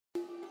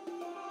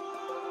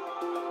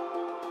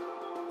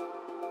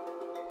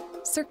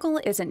Circle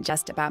isn't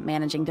just about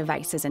managing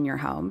devices in your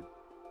home.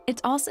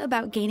 It's also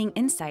about gaining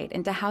insight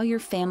into how your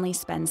family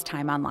spends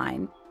time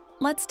online.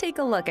 Let's take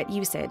a look at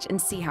usage and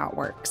see how it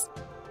works.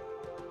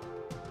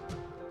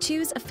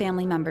 Choose a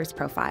family member's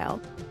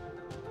profile.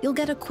 You'll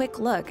get a quick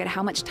look at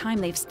how much time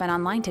they've spent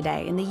online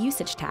today in the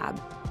Usage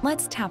tab.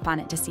 Let's tap on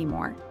it to see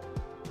more.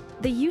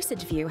 The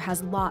Usage view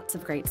has lots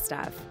of great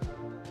stuff.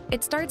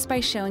 It starts by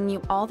showing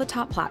you all the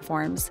top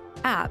platforms,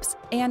 apps,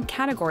 and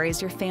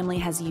categories your family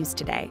has used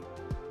today.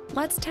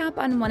 Let's tap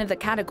on one of the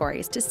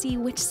categories to see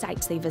which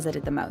sites they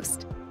visited the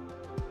most.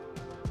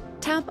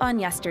 Tap on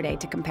Yesterday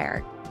to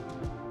compare.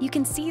 You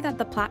can see that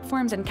the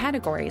platforms and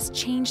categories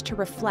changed to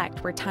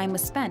reflect where time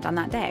was spent on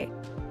that day.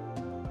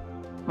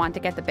 Want to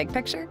get the big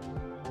picture?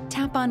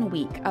 Tap on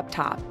Week up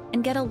top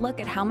and get a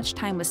look at how much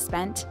time was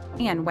spent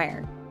and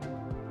where.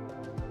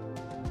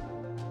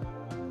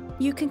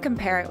 You can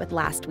compare it with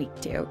last week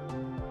too.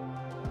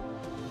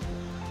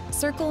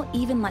 Circle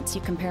even lets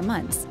you compare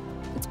months.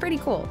 It's pretty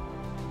cool.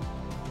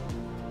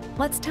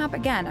 Let's tap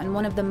again on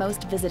one of the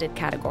most visited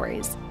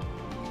categories.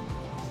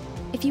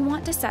 If you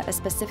want to set a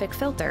specific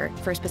filter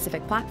for a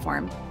specific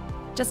platform,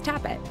 just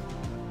tap it.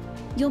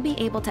 You'll be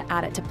able to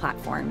add it to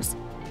platforms,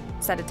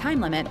 set a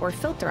time limit or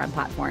filter on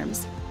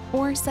platforms,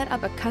 or set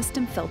up a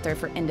custom filter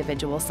for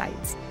individual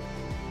sites.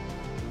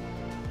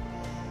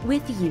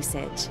 With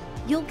Usage,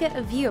 you'll get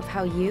a view of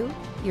how you,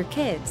 your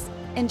kids,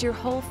 and your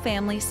whole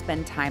family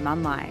spend time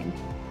online.